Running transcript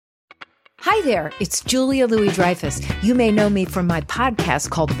Hi there, it's Julia Louis-Dreyfus. You may know me from my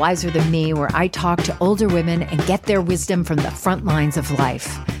podcast called Wiser Than Me, where I talk to older women and get their wisdom from the front lines of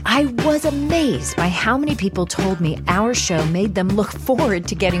life. I was amazed by how many people told me our show made them look forward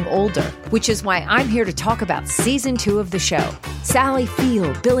to getting older, which is why I'm here to talk about Season 2 of the show. Sally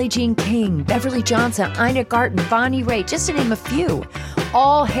Field, Billie Jean King, Beverly Johnson, Ina Garten, Bonnie Raitt, just to name a few.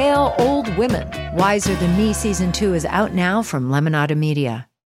 All hail old women. Wiser Than Me Season 2 is out now from Lemonada Media.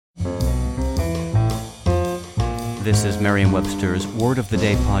 This is Merriam-Webster's Word of the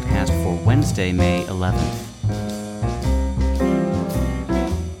Day podcast for Wednesday, May 11th.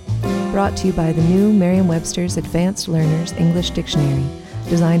 Brought to you by the new Merriam-Webster's Advanced Learners English Dictionary,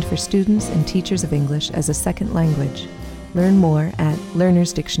 designed for students and teachers of English as a second language. Learn more at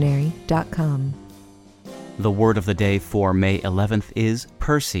learnersdictionary.com. The word of the day for May 11th is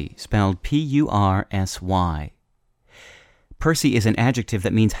pursy, spelled P-U-R-S-Y. Pursy is an adjective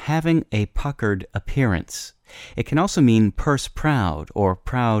that means having a puckered appearance. It can also mean purse-proud or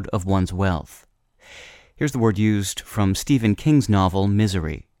proud of one's wealth. Here's the word used from Stephen King's novel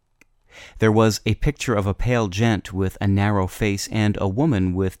Misery. There was a picture of a pale gent with a narrow face and a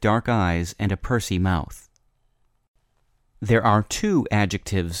woman with dark eyes and a pursy mouth. There are two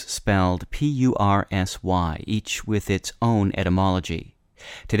adjectives spelled P-U-R-S-Y, each with its own etymology.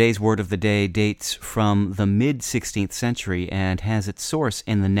 Today's word of the day dates from the mid-16th century and has its source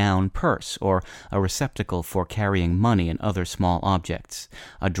in the noun purse, or a receptacle for carrying money and other small objects.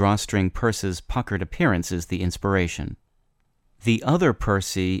 A drawstring purse's puckered appearance is the inspiration. The other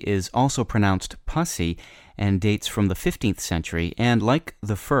pursy is also pronounced pussy and dates from the 15th century, and like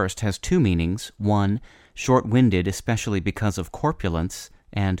the first has two meanings: one, short-winded, especially because of corpulence,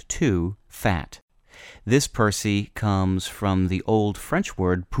 and two, fat. This pursy comes from the old French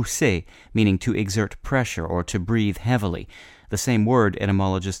word pousser, meaning to exert pressure or to breathe heavily. The same word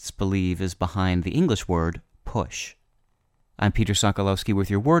etymologists believe is behind the English word push. I'm Peter Sokolowski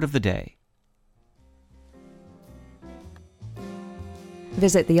with your word of the day.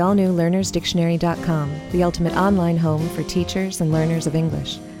 Visit the all-new learnersdictionary.com, the ultimate online home for teachers and learners of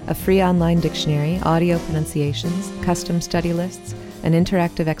English. A free online dictionary, audio pronunciations, custom study lists, and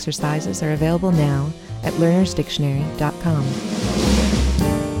interactive exercises are available now at learnersdictionary.com.